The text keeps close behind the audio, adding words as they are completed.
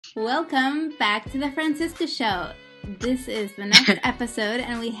Welcome back to the Franciska Show. This is the next episode,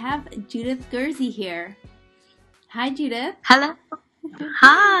 and we have Judith Gerzi here. Hi, Judith. Hello.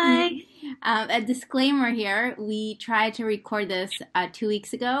 Hi. A disclaimer here. We tried to record this 2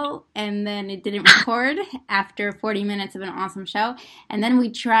 weeks ago, and then it didn't record after 40 minutes of an awesome show. And then we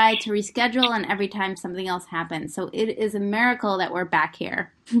tried to reschedule, and every time something else happened. So it is a miracle that we're back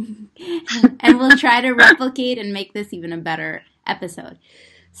here. And we'll try to replicate and make this even a better episode.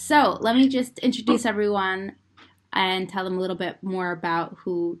 So let me just introduce everyone and tell them a little bit more about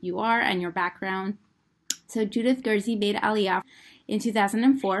who you are and your background. So Judith Gerzi made Aliyah in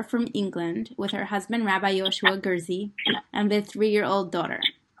 2004 from England with her husband, Rabbi Yoshua Gerzi, and their 3-year-old daughter.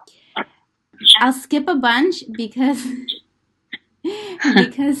 I'll skip a bunch because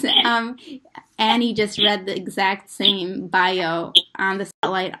Annie just read the exact same bio on the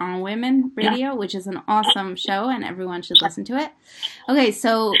Spotlight on Women radio, which is an awesome show, and everyone should listen to it. Okay,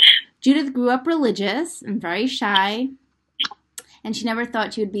 so Judith grew up religious and very shy, and she never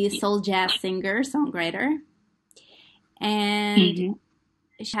thought she would be a soul jazz singer, songwriter. And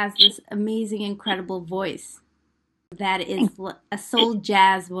she has this amazing, incredible voice that is a soul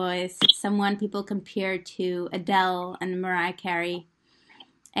jazz voice, someone people compare to Adele and Mariah Carey.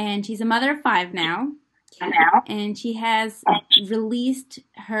 And she's a mother of 5 now. And she has released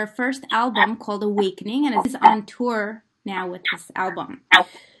her first album called Awakening and is on tour now with this album.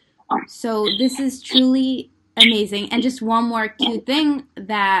 So this is truly amazing. And just one more cute thing,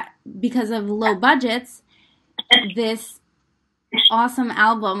 that because of low budgets, this awesome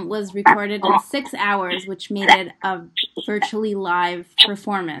album was recorded in 6 hours, which made it a virtually live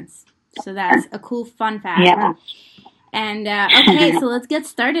performance. So that's a cool fun fact. Yeah. And okay, so let's get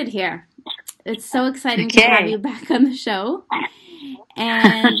started here. It's so exciting to have you back on the show.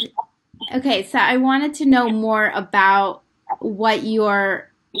 And okay, so I wanted to know more about what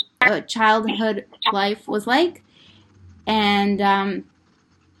your childhood life was like, and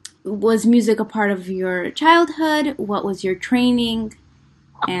was music a part of your childhood? What was your training?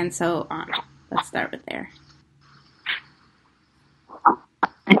 And so on. Let's start with there.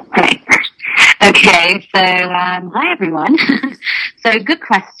 Okay, so hi everyone. So good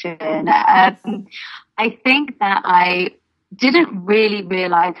question. I think that I didn't really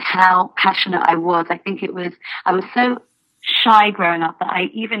realize how passionate I was. I think I was so shy growing up that I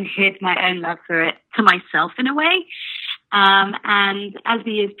even hid my own love for it to myself in a way. And as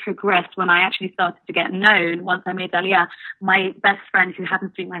the years progressed, when I actually started to get known, once I made Aliyah, my best friend, who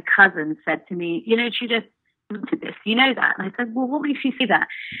happens to be my cousin, said to me, Judith, to this, you know that? And I said, well, what makes you see that?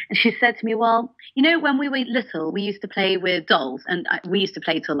 And she said to me, well, when we were little, we used to play with dolls, and we used to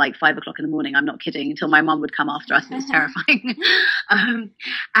play till like 5 o'clock in the morning. I'm not kidding, until my mum would come after us. It was terrifying.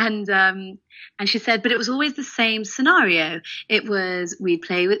 And she said, but it was always the same scenario. It was, we'd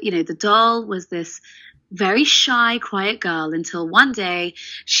play with, the doll was this very shy, quiet girl, until one day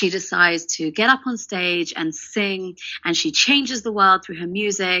she decides to get up on stage and sing, and she changes the world through her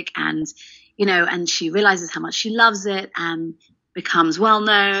music, and and she realizes how much she loves it and becomes well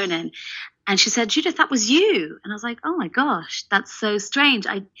known. And she said, Judith, that was you. And I was like, oh my gosh, that's so strange.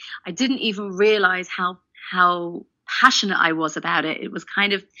 I didn't even realize how passionate I was about it. It was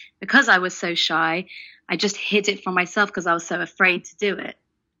kind of, because I was so shy, I just hid it from myself because I was so afraid to do it.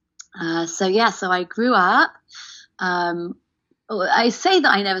 So I grew up. I say that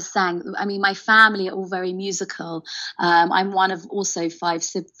I never sang. I mean, my family are all very musical. I'm one of also five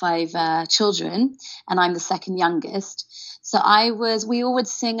children, and I'm the second youngest. So we all would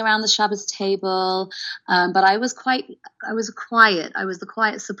sing around the Shabbos table, but I was quiet. I was the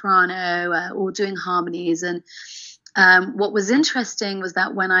quiet soprano, all doing harmonies. And what was interesting was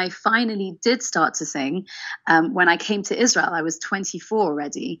that when I finally did start to sing, when I came to Israel, I was 24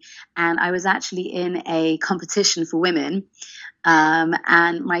 already, and I was actually in a competition for women.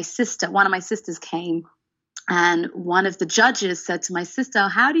 And one of my sisters came, and one of the judges said to my sister,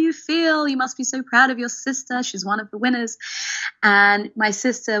 how do you feel? You must be so proud of your sister. She's one of the winners. And my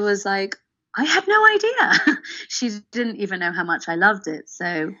sister was like, I had no idea. She didn't even know how much I loved it.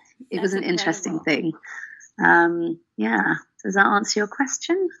 So it was an interesting thing. Does that answer your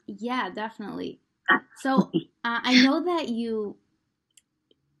question? Yeah, definitely. So I know that you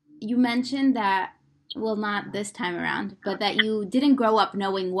mentioned that, well, not this time around, but that you didn't grow up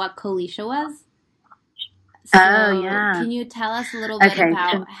knowing what Kolisha was. So can you tell us a little bit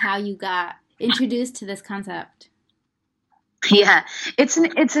about how you got introduced to this concept? Yeah, it's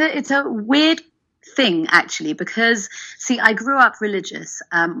a weird thing, actually, because, see, I grew up religious.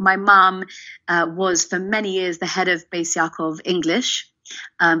 My mom was for many years the head of Beis Yaakov English,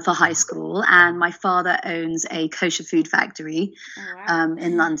 for high school, and my father owns a kosher food factory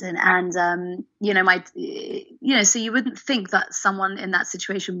in London. And so you wouldn't think that someone in that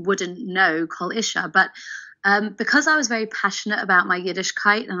situation wouldn't know Kol Isha, but because I was very passionate about my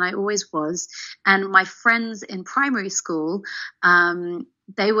Yiddishkeit, and I always was, and my friends in primary school,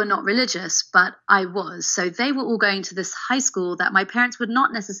 they were not religious, but I was. So they were all going to this high school that my parents would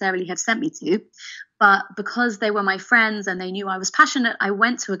not necessarily have sent me to. But because they were my friends and they knew I was passionate, I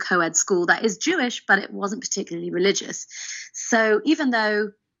went to a co-ed school that is Jewish, but it wasn't particularly religious. So even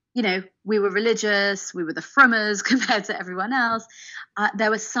though, we were religious, we were the frummers compared to everyone else, there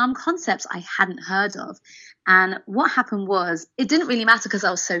were some concepts I hadn't heard of. And what happened was, it didn't really matter because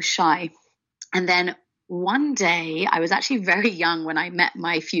I was so shy. And then one day, I was actually very young when I met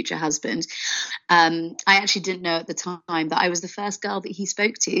my future husband. I actually didn't know at the time that I was the first girl that he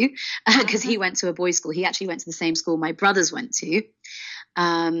spoke to, because he went to a boys' school. He actually went to the same school my brothers went to.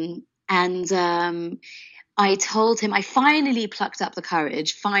 I told him, I finally plucked up the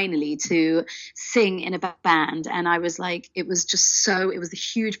courage, to sing in a band. And I was like, it was a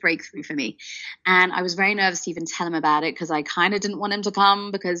huge breakthrough for me. And I was very nervous to even tell him about it, because I kind of didn't want him to come,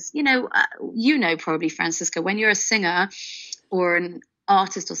 because, probably, Franciska, when you're a singer or an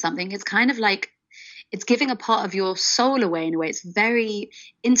artist or something, it's kind of like, it's giving a part of your soul away in a way. It's very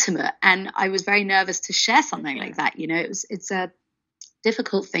intimate. And I was very nervous to share something like that. It's a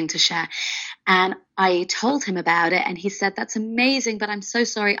difficult thing to share. And I told him about it, and he said, that's amazing, but I'm so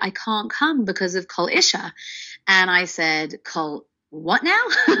sorry, I can't come because of Kol Isha. And I said, Kol, what now?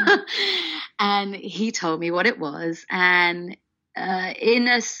 And he told me what it was. And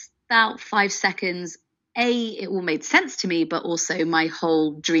in about 5 seconds, it all made sense to me, but also my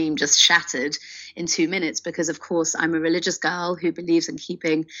whole dream just shattered in 2 minutes, because of course I'm a religious girl who believes in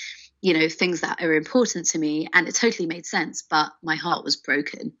keeping things that are important to me, and it totally made sense, but my heart was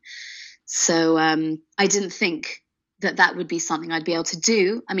broken. So I didn't think that would be something I'd be able to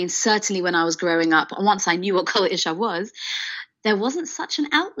do. I mean, certainly when I was growing up, once I knew what Kol Isha was, there wasn't such an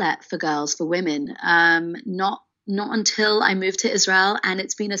outlet for girls, for women, not until I moved to Israel, and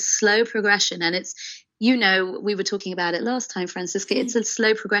it's been a slow progression, and it's, we were talking about it last time, Franciska, it's a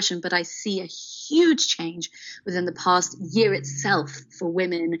slow progression, but I see a huge change within the past year itself for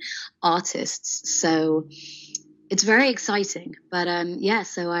women artists. So it's very exciting. But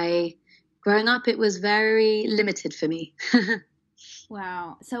growing up, it was very limited for me.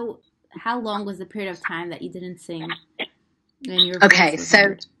 Wow. So how long was the period of time that you didn't sing?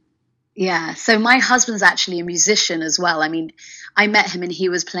 So my husband's actually a musician as well. I mean, I met him and he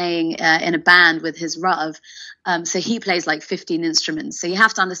was playing in a band with his Rav. So he plays like 15 instruments. So you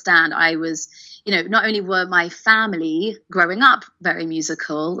have to understand, I was, not only were my family growing up very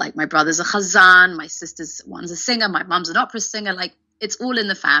musical, like my brother's a chazan, my one's a singer, my mum's an opera singer, like it's all in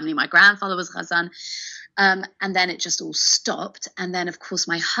the family. My grandfather was chazan. And then it just all stopped. And then, of course,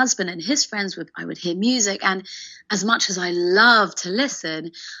 my husband and his friends I would hear music. And as much as I love to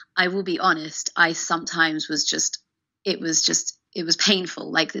listen, I will be honest, I sometimes it was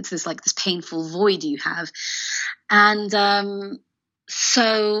painful. Like it's this painful void you have. And,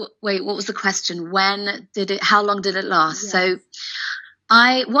 so wait, what was the question? How long did it last? Yes. So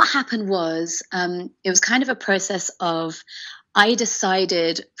what happened was, it was kind of a process of, I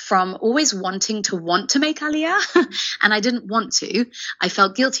decided from always wanting to make Aliyah, and I didn't want to. I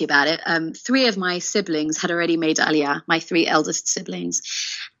felt guilty about it. 3 of my siblings had already made Aliyah, my 3 eldest siblings.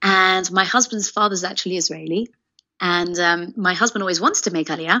 And my husband's father's actually Israeli. And my husband always wants to make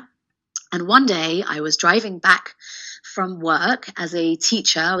Aliyah. And one day I was driving back from work as a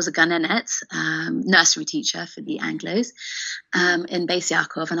teacher. I was a ganenet, nursery teacher for the Anglos in Beis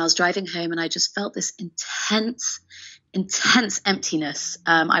Yaakov. And I was driving home and I just felt this intense emptiness.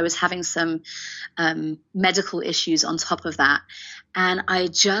 I was having some medical issues on top of that. And I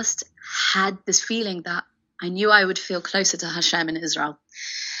just had this feeling that I knew I would feel closer to Hashem in Israel.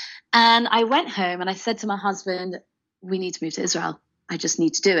 And I went home and I said to my husband, we need to move to Israel. I just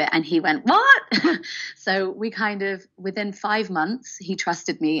need to do it. And he went, what? So we within 5 months, he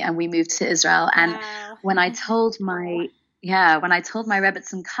trusted me and we moved to Israel. And when I told my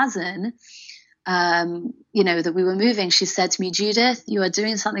Rebbetzin cousin, that we were moving, she said to me, Judith, you are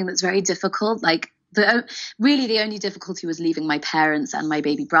doing something that's very difficult. Like the only difficulty was leaving my parents and my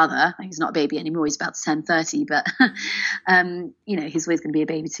baby brother. He's not a baby anymore. He's about 10-30, but, he's always going to be a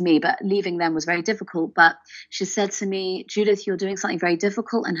baby to me, but leaving them was very difficult. But she said to me, Judith, you're doing something very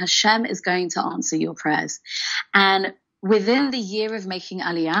difficult and Hashem is going to answer your prayers. And within the year of making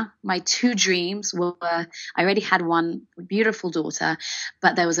Aliyah, my 2 dreams were, I already had one beautiful daughter,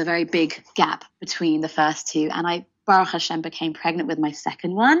 but there was a very big gap between the first 2. And I Baruch Hashem, became pregnant with my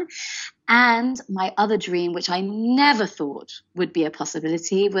second one. And my other dream, which I never thought would be a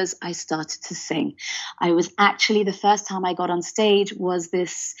possibility, was I started to sing. I was actually, the first time I got on stage was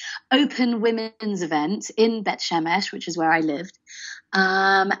this open women's event in Bet Shemesh, which is where I lived.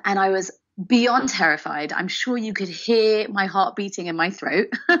 And I was beyond terrified. I'm sure you could hear my heart beating in my throat.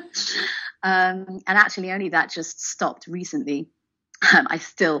 And actually only that just stopped recently.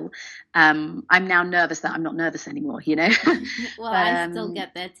 I'm now nervous that I'm not nervous anymore, you know? Well, I still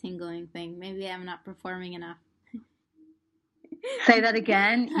get that tingling thing. Maybe I'm not performing enough. Say that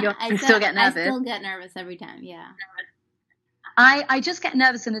again. You still get nervous? I still get nervous every time, yeah. I just get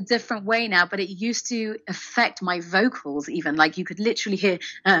nervous in a different way now, but it used to affect my vocals even. Like you could literally hear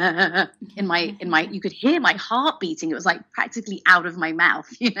you could hear my heart beating. It was like practically out of my mouth,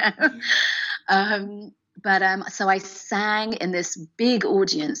 you know? So I sang in this big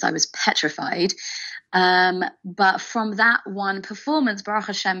audience. I was petrified. But from that one performance, Baruch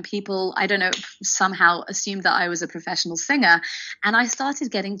Hashem, people, I don't know, somehow assumed that I was a professional singer, and I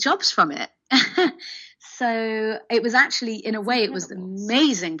started getting jobs from it. So it was actually, in a way, it was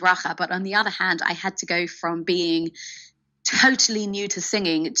amazing bracha. But on the other hand, I had to go from being totally new to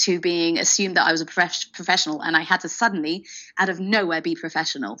singing to being assumed that I was a professional, and I had to suddenly, out of nowhere, be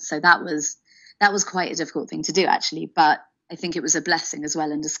professional. So that was quite a difficult thing to do, actually. But I think it was a blessing as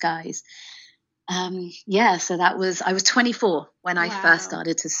well in disguise. So I was 24 when I first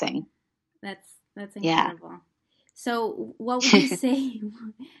started to sing. That's incredible. Yeah. So what would you say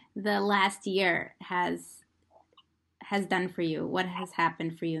the last year has done for you? What has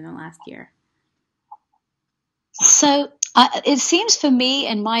happened for you in the last year? So it seems for me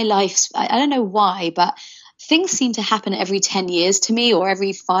in my life, I don't know why, but things seem to happen every 10 years to me, or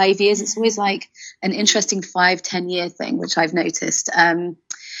every 5 years. It's always like an interesting 5-10 year thing, which I've noticed.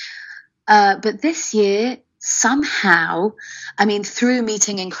 But this year, somehow, I mean, through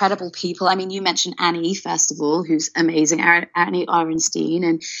meeting incredible people, I mean, you mentioned Annie, first of all, who's amazing, Annie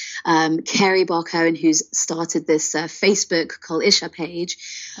Arenstein, and Kerry Barcohen, who's started this Facebook Kol Isha page,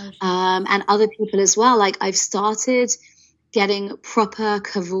 and other people as well. Like, I've started getting proper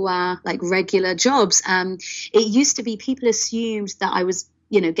kavua, like regular jobs. It used to be people assumed that I was,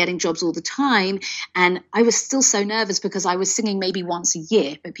 getting jobs all the time. And I was still so nervous because I was singing maybe once a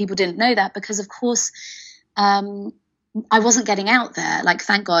year, but people didn't know that because, of course, I wasn't getting out there. Like,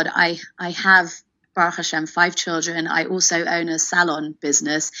 thank God I have, Baruch Hashem, 5 children. I also own a salon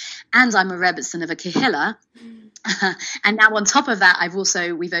business, and I'm a rebbetzin of a kehillah. And now on top of that,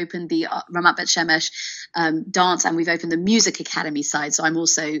 we've opened the Ramat Bet Shemesh dance, and we've opened the music academy side. So I'm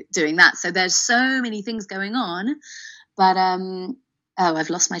also doing that. So there's so many things going on, but,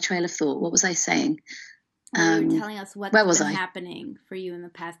 I've lost my trail of thought. What was I saying? You were telling us what's been happening for you in the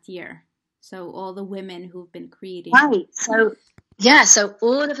past year. So all the women who've been creating. Right. So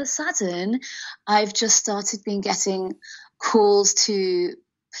all of a sudden, I've just started getting calls to,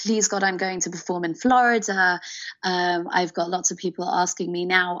 please God, I'm going to perform in Florida. I've got lots of people asking me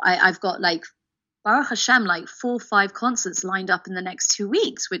now. I've got Baruch Hashem, 4 or 5 concerts lined up in the next 2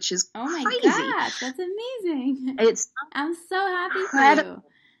 weeks, which is crazy. God, that's amazing. I'm so happy for you.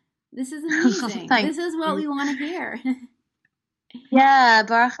 This is amazing. This is what we want to hear. Yeah,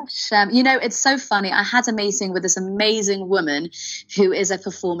 Baruch Hashem. It's so funny. I had a meeting with this amazing woman who is a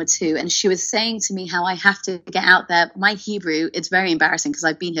performer too, and she was saying to me how I have to get out there. My Hebrew, it's very embarrassing because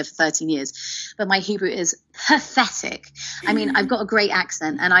I've been here for 13 years, but my Hebrew is pathetic. I mean, I've got a great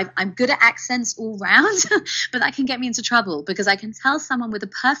accent, and I'm good at accents all round, but that can get me into trouble because I can tell someone with a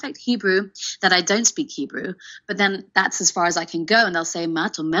perfect Hebrew that I don't speak Hebrew, but then that's as far as I can go, and they'll say,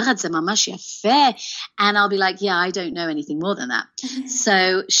 "Mat omeret ze mamash yafeh," and I'll be like, "Yeah, I don't know anything more than that."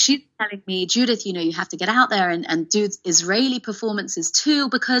 So she's telling me, "Judith, you have to get out there and do Israeli performances too,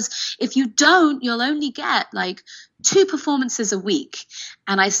 because if you don't, you'll only get 2 performances a week."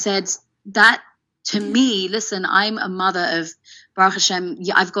 And I said, that to me, listen, I'm a mother of, Baruch Hashem,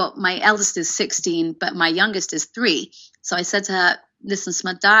 I've got, my eldest is 16, but my youngest is 3. So I said to her, listen,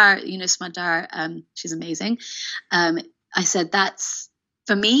 Smadar, Smadar, she's amazing. I said,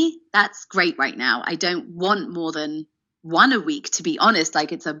 for me, that's great right now. I don't want more than 1 a week, to be honest.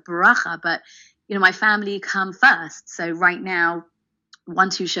 It's a bracha, but my family come first. So right now,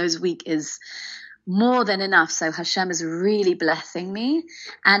 1-2 shows a week is more than enough. So Hashem is really blessing me,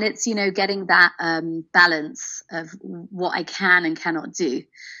 and it's getting that balance of what I can and cannot do.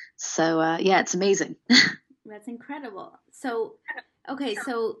 So it's amazing. That's incredible. So okay,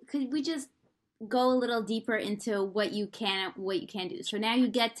 so could we just go a little deeper into what you can do? So now you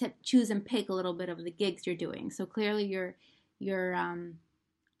get to choose and pick a little bit of the gigs you're doing. So clearly you're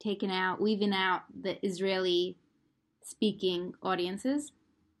weaving out the Israeli speaking audiences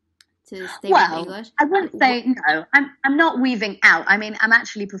to stay with English? I wouldn't say no. I'm not weaving out. I mean, I'm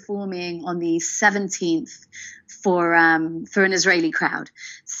actually performing on the 17th for an Israeli crowd.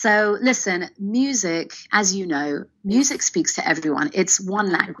 So listen, music, as you know, music speaks to everyone. It's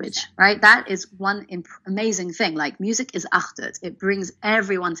one language, right? That is one amazing thing. Like, music is achdut. It brings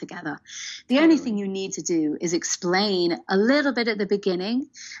everyone together. The only thing you need to do is explain a little bit at the beginning,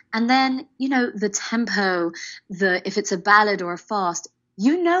 and then, you know, the tempo, if it's a ballad or a fast,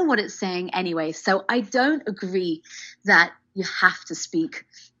 you know what it's saying anyway. So I don't agree that you have to speak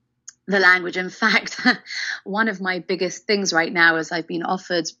the language. In fact, one of my biggest things right now is I've been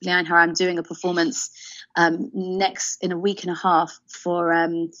offered, I'm doing a performance next in a week and a half for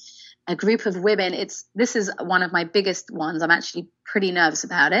a group of women. This is one of my biggest ones. I'm actually pretty nervous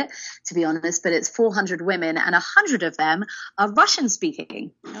about it, to be honest, but it's 400 women and 100 of them are Russian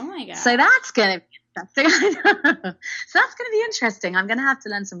speaking. Oh my God. So that's going to So that's going to be interesting. I'm going to have to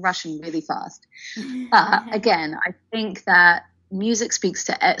learn some Russian really fast. But again, I think that music speaks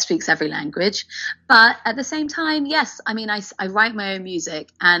every language. But at the same time, yes, I mean, I write my own music,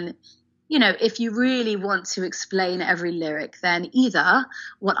 and you know, if you really want to explain every lyric, then either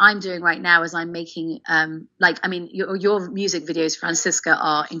what I'm doing right now is I'm making, your music videos, Franciska,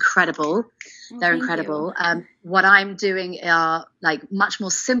 are incredible. They're incredible. What I'm doing are like much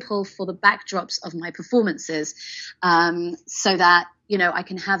more simple for the backdrops of my performances, so that, you know, I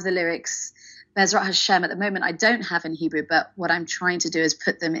can have the lyrics. Bezrat Hashem, at the moment, I don't have in Hebrew, but what I'm trying to do is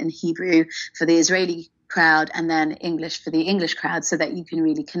put them in Hebrew for the Israeli crowd and then English for the English crowd, so that you can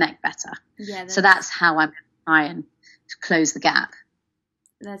really connect better. Yeah. So that's how I'm trying to close the gap.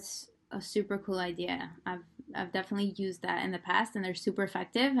 That's a super cool idea. I've definitely used that in the past, and they're super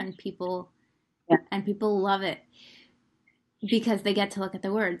effective, and people love it because they get to look at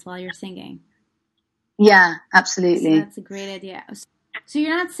the words while you're singing. Yeah, absolutely. So that's a great idea. So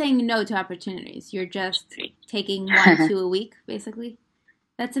you're not saying no to opportunities. You're just taking 1-2 a week, basically.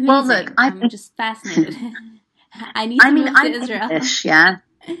 That's amazing. Well, look, I'm just fascinated. I need to move to Israel. English, yeah.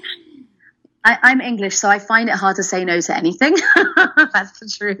 I'm English, so I find it hard to say no to anything. That's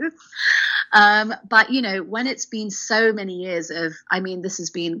the truth. But, you know, when it's been so many years this has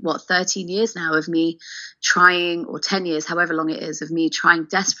been, 13 years now of me trying, or 10 years, however long it is, of me trying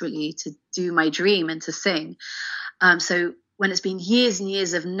desperately to do my dream and to sing. So when it's been years and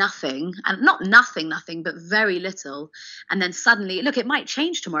years of nothing, and not nothing, but very little, and then suddenly, look, it might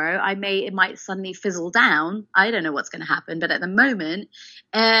change tomorrow. It might suddenly fizzle down. I don't know what's going to happen, but at the moment,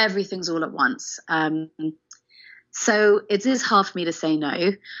 everything's all at once. So it is hard for me to say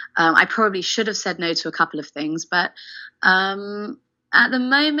no. I probably should have said no to a couple of things, but at the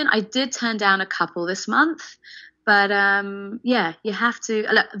moment, I did turn down a couple this month. But you have to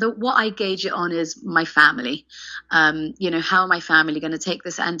look. What I gauge it on is my family. You know, how my family going to take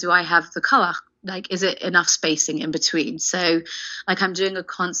this, and do I have the koach? Like, is it enough spacing in between? So, like, I'm doing a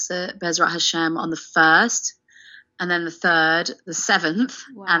concert, Bezrat Hashem, on the 1st, and then the 3rd, the 7th,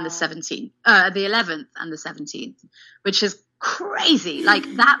 and the 17th, the 11th and the 17th, which is crazy.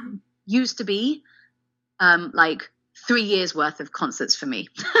 Like, that used to be like 3 years worth of concerts for me,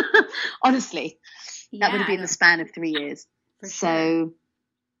 honestly. That would have been the span of 3 years. So,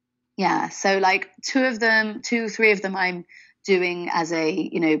 yeah. So like 3 of them I'm doing as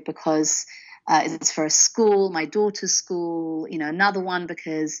because it's for a school, my daughter's school, you know, another one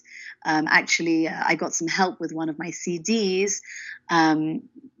because I got some help with one of my CDs.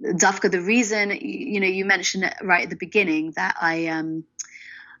 Dafka, the reason, you know, you mentioned it right at the beginning that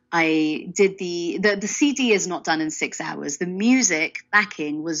I did the CD is not done in 6 hours. The music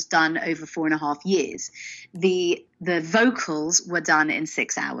backing was done over 4.5 years. The vocals were done in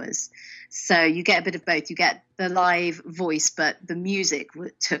 6 hours. So you get a bit of both. You get the live voice, but the music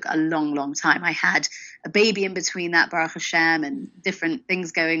took a long, long time. I had a baby in between that, Baruch Hashem, and different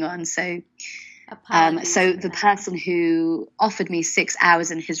things going on. So the person who offered me 6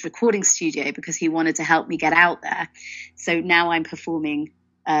 hours in his recording studio because he wanted to help me get out there. So now I'm performing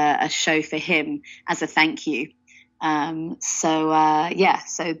a show for him as a thank you. So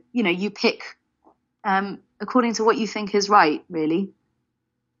you know, you pick according to what you think is right, really.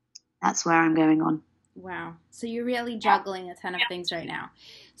 That's where I'm going on. Wow. So you're really juggling a ton of things right now.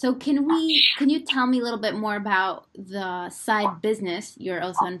 So can you tell me a little bit more about the side business you're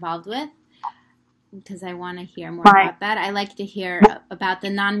also involved with? Because I want to hear more about that. I like to hear about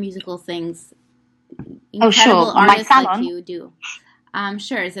the non-musical things incredible artists like you do.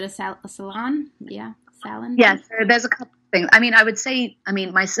 Sure. Is it a salon? Yeah, salon. Yeah. So there's a couple. things. I mean, I would say,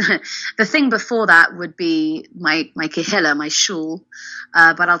 the thing before that would be my kehilla, my shul.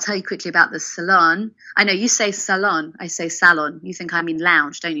 But I'll tell you quickly about the salon. I know you say salon, I say salon. You think I mean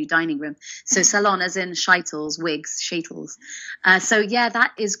lounge, don't you? Dining room. So salon as in shaitels, wigs, shaitels. So yeah,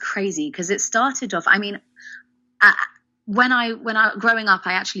 that is crazy because it started off, when I growing up,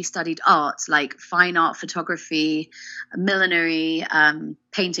 I actually studied art, like fine art, photography, millinery,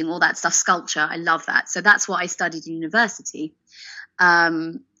 painting, all that stuff, sculpture. I love that. So that's what I studied in university.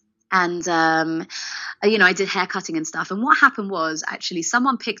 I did hair cutting and stuff. And what happened was actually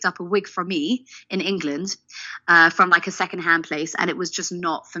someone picked up a wig from me in England from like a secondhand place. And it was just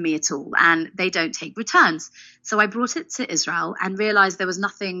not for me at all. And they don't take returns. So I brought it to Israel and realized there was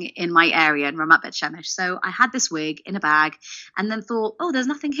nothing in my area in Ramat Bet Shemesh. So I had this wig in a bag and then thought, oh, there's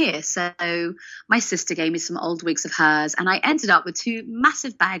nothing here. So my sister gave me some old wigs of hers. And I ended up with 2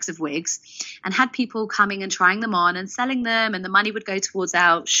 massive bags of wigs and had people coming and trying them on and selling them. And the money would go towards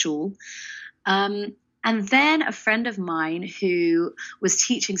our shul. And then a friend of mine who was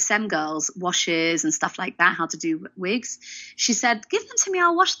teaching SEM girls washes and stuff like that, how to do wigs, she said, give them to me,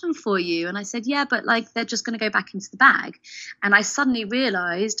 I'll wash them for you. And I said, yeah, but like they're just going to go back into the bag. And I suddenly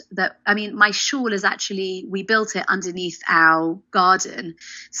realized that, my shawl is actually, we built it underneath our garden.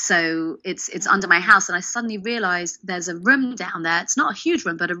 So it's under my house. And I suddenly realized there's a room down there. It's not a huge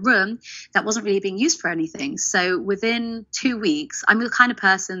room, but a room that wasn't really being used for anything. So within 2 weeks, I'm the kind of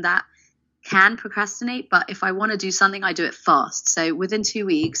person that can procrastinate, but if I want to do something, I do it fast. So within 2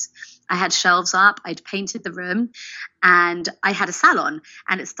 weeks, I had shelves up, I'd painted the room, and I had a salon.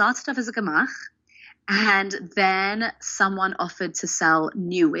 And it started off as a gemach, and then someone offered to sell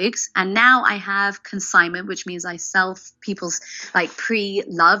new wigs. And now I have consignment, which means I sell people's like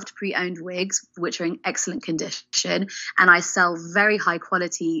pre-loved, pre-owned wigs, which are in excellent condition. And I sell very high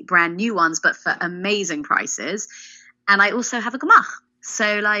quality brand new ones, but for amazing prices. And I also have a gemach.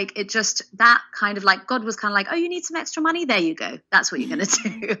 So like it just that kind of like God was kind of like, oh, you need some extra money. There you go. That's what you're going to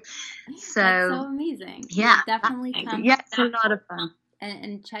do. So that's so amazing. Yeah. Definitely come. Yeah, it's a lot of fun.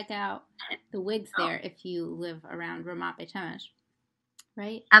 And check out the wigs there if you live around Ramat Bet Shemesh,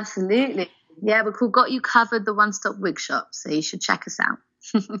 right? Absolutely. Yeah, we've got you covered, the one-stop wig shop. So you should check us out.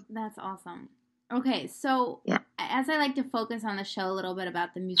 That's awesome. Okay. So as I like to focus on the show a little bit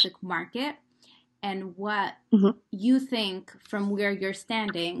about the music market, and what you think from where you're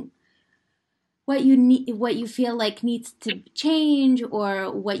standing, what you feel like needs to change,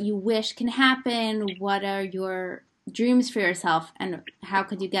 or what you wish can happen. What are your dreams for yourself, and how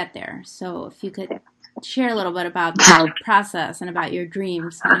could you get there? So if you could share a little bit about that process and about your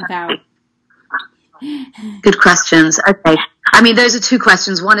dreams and about. Good questions. Okay. Those are 2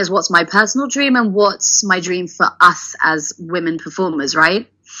 questions. One is what's my personal dream and what's my dream for us as women performers, right?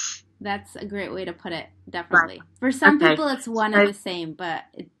 That's a great way to put it, definitely. Right. For some people, it's one and the same, but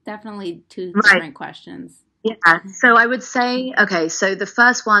it's definitely 2 different questions. Yeah, so I would say, so the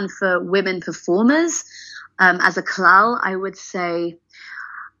first one for women performers, as a klal, I would say,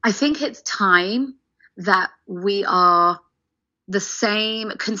 I think it's time that we are the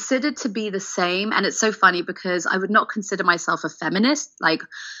same, considered to be the same. And it's so funny because I would not consider myself a feminist. Like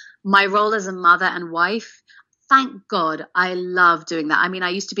my role as a mother and wife, thank God, I love doing that. I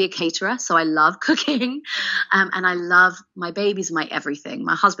used to be a caterer, so I love cooking, and I love my baby's my everything.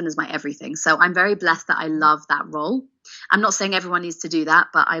 My husband is my everything. So I'm very blessed that I love that role. I'm not saying everyone needs to do that,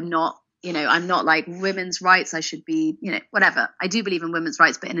 but I'm not like women's rights. I should be, whatever. I do believe in women's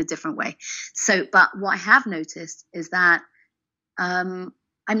rights, but in a different way. So, but what I have noticed is that I'm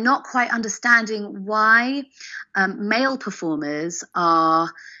not quite understanding why male performers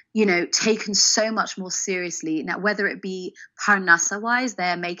are taken so much more seriously. Now, whether it be parnasa-wise,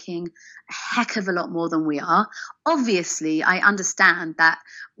 they're making a heck of a lot more than we are. Obviously, I understand that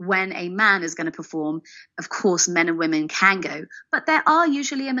when a man is going to perform, of course, men and women can go, but there are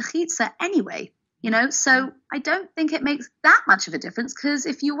usually a mechitza anyway, so I don't think it makes that much of a difference, because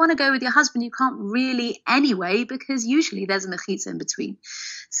if you want to go with your husband, you can't really anyway, because usually there's a mechitza in between.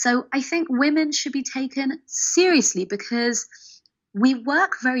 So I think women should be taken seriously because we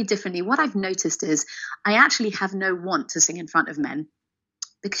work very differently. What I've noticed is I actually have no want to sing in front of men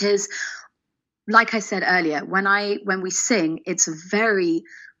because, like I said earlier, when we sing, it's very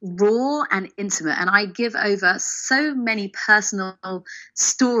raw and intimate, and I give over so many personal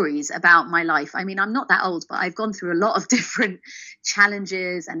stories about my life. I'm not that old, but I've gone through a lot of different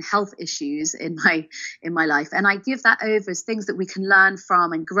challenges and health issues in my life, and I give that over as things that we can learn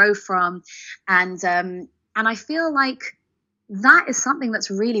from and grow from, and I feel like that is something that's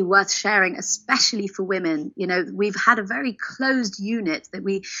really worth sharing, especially for women. You know, we've had a very closed unit that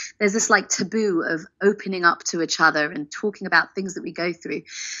there's this like taboo of opening up to each other and talking about things that we go through.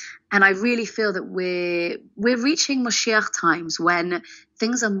 And I really feel that we're reaching Moshiach times when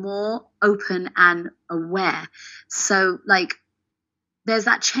things are more open and aware. So like, there's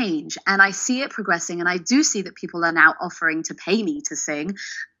that change, and I see it progressing, and I do see that people are now offering to pay me to sing,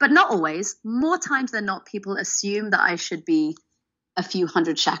 but not always. More times than not, people assume that I should be a few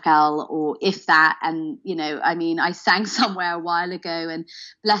hundred shekel, or if that. And, you know, I mean, I sang somewhere a while ago, and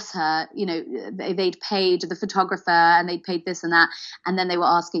bless her, you know, they'd paid the photographer and they'd paid this and that, and then they were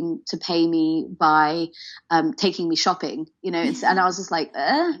asking to pay me by taking me shopping, you know, and I was just like,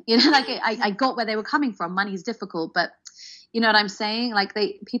 you know, like I got where they were coming from. Money's difficult, but you know what I'm saying? Like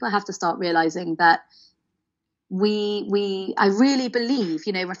people have to start realizing that I really believe,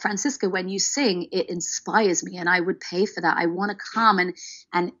 you know, Franciska, when you sing, it inspires me, and I would pay for that. I want to come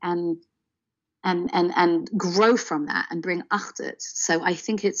and grow from that and bring achdut. So I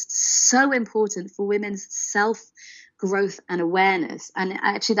think it's so important for women's self growth and awareness. And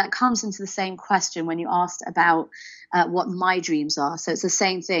actually that comes into the same question when you asked about what my dreams are. So it's the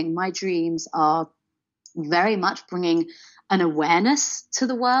same thing. My dreams are very much bringing an awareness to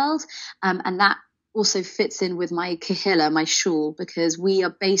the world, and that also fits in with my kehillah, my shul, because we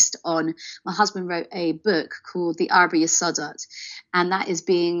are based on, my husband wrote a book called The Arba Yesodot, and that is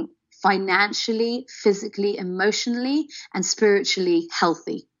being financially, physically, emotionally, and spiritually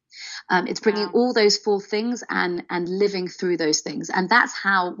healthy. It's bringing all those four things and living through those things. And that's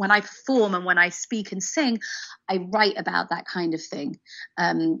how, when I perform and when I speak and sing, I write about that kind of thing.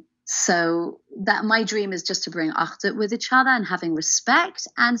 So that my dream is just to bring achdut with each other and having respect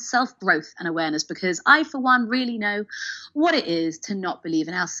and self-growth and awareness, because I, for one, really know what it is to not believe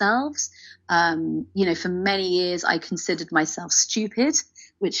in ourselves. You know, for many years, I considered myself stupid,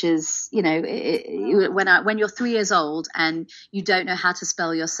 which is, you know, when you're 3 years old and you don't know how to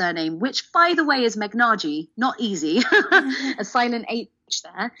spell your surname, which, by the way, is Megnaji, not easy, a silent H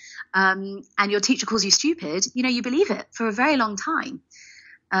there, and your teacher calls you stupid, you know, you believe it for a very long time.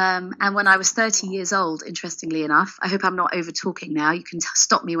 And when I was 30 years old, interestingly enough, I hope I'm not over talking now. You can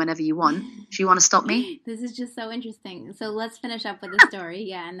stop me whenever you want. Do you want to stop me? This is just so interesting. So let's finish up with the story.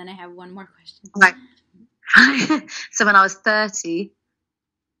 Yeah. And then I have one more question. Right. So when I was 30,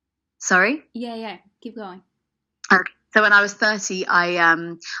 sorry? Yeah. Keep going. Okay. So when I was 30,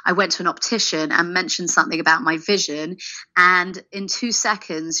 I went to an optician and mentioned something about my vision. And in 2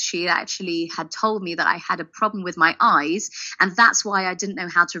 seconds, she actually had told me that I had a problem with my eyes. And that's why I didn't know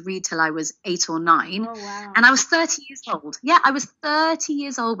how to read till I was 8 or 9. Oh, wow. And I was 30 years old. Yeah, I was 30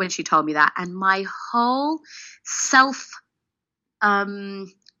 years old when she told me that. And my whole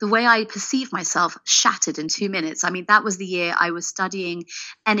the way I perceived myself shattered in 2 minutes. I mean, that was the year I was studying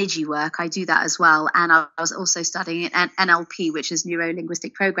energy work. I do that as well. And I was also studying NLP, which is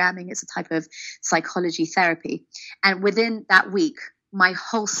neuro-linguistic programming. It's a type of psychology therapy. And within that week, my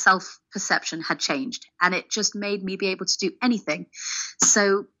whole self-perception had changed, and it just made me be able to do anything.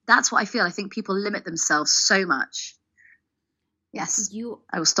 So that's what I feel. I think people limit themselves so much. Yes,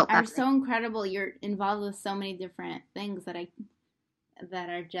 I will stop that. You're so incredible. You're involved with so many different things that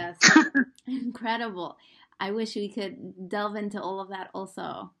are just incredible. I wish we could delve into all of that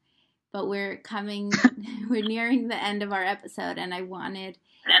also, but we're nearing the end of our episode, and I wanted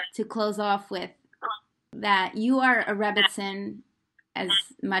to close off with that you are a Rebbitzin as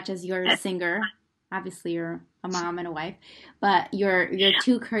much as you're a singer. Obviously, you're a mom and a wife, but your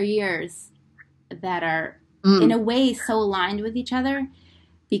two careers that are in a way so aligned with each other,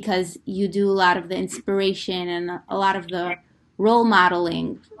 because you do a lot of the inspiration and a lot of the role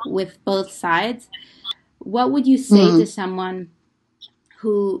modeling with both sides. What would you say to someone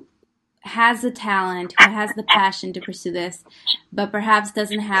who has the talent, who has the passion to pursue this, but perhaps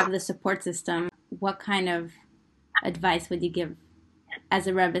doesn't have the support system? What kind of advice would you give as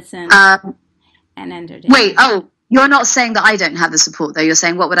a Rebbitzin and entertainer? Wait, you're not saying that I don't have the support, though. You're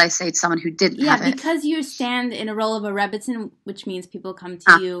saying, what would I say to someone who didn't have it? Yeah, because you stand in a role of a Rebbitzin, which means people come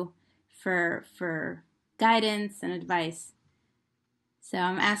to you for guidance and advice. So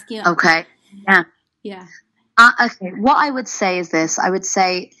I'm asking. Okay. Yeah. Yeah. Okay. What I would say is this. I would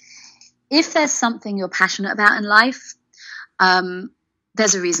say, if there's something you're passionate about in life,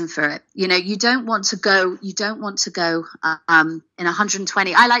 there's a reason for it. You don't want to go in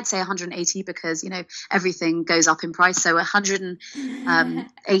 120. I like to say 180 because, everything goes up in price. So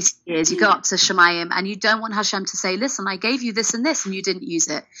 180 years, you go up to Shemayim, and you don't want Hashem to say, listen, I gave you this and this and you didn't use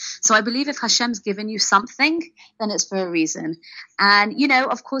it. So I believe if Hashem's given you something, then it's for a reason. And,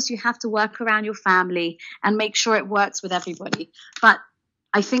 of course you have to work around your family and make sure it works with everybody. But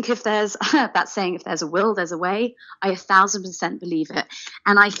I think if there's that saying, if there's a will, there's a way, I 1,000% believe it.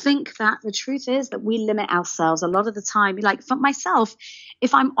 And I think that the truth is that we limit ourselves a lot of the time. Like for myself,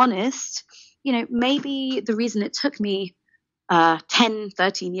 if I'm honest, maybe the reason it took me 10,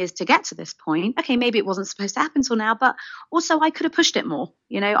 13 years to get to this point, okay, maybe it wasn't supposed to happen till now, but also I could have pushed it more.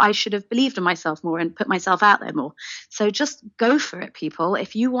 I should have believed in myself more and put myself out there more. So just go for it, people.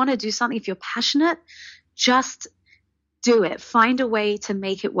 If you want to do something, if you're passionate, just do it. Find a way to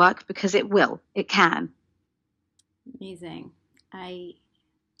make it work, because it will. It can. Amazing. I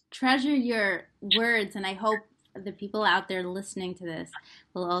treasure your words, and I hope the people out there listening to this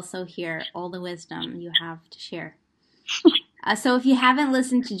will also hear all the wisdom you have to share. So if you haven't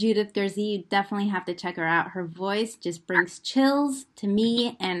listened to Judith Gerzi, you definitely have to check her out. Her voice just brings chills to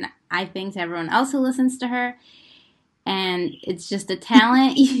me, and I think to everyone else who listens to her. And it's just a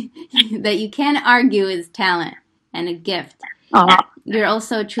talent that you can't argue is talent. And a gift. You're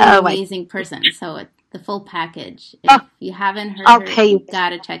also a truly amazing person. So the full package. If you haven't heard her, you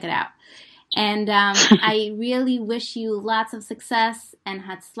gotta check it out. And I really wish you lots of success and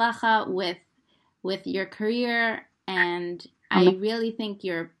hatzlacha with your career. And I really think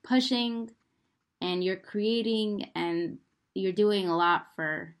you're pushing and you're creating and you're doing a lot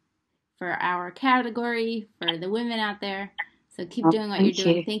for our category, for the women out there. So keep doing what you're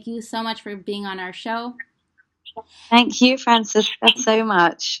doing. Thank you so much for being on our show. Thank you, Franciska, so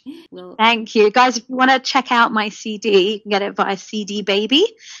much. Thank you. Guys, if you want to check out my CD, you can get it via CD Baby,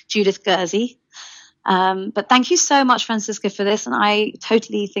 Judith Gerzi. But thank you so much, Franciska, for this. And I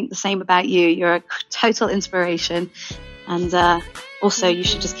totally think the same about you. You're a total inspiration. And also, you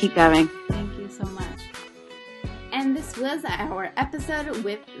should just keep going. Thank you so much. And this was our episode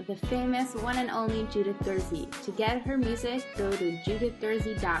with the famous one and only Judith Gerzi. To get her music, go to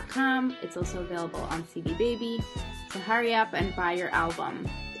judithgerzi.com. It's also available on CD Baby. So hurry up and buy your album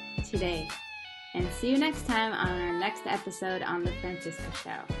today. And see you next time on our next episode on The Franciska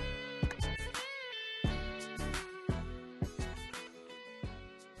Show.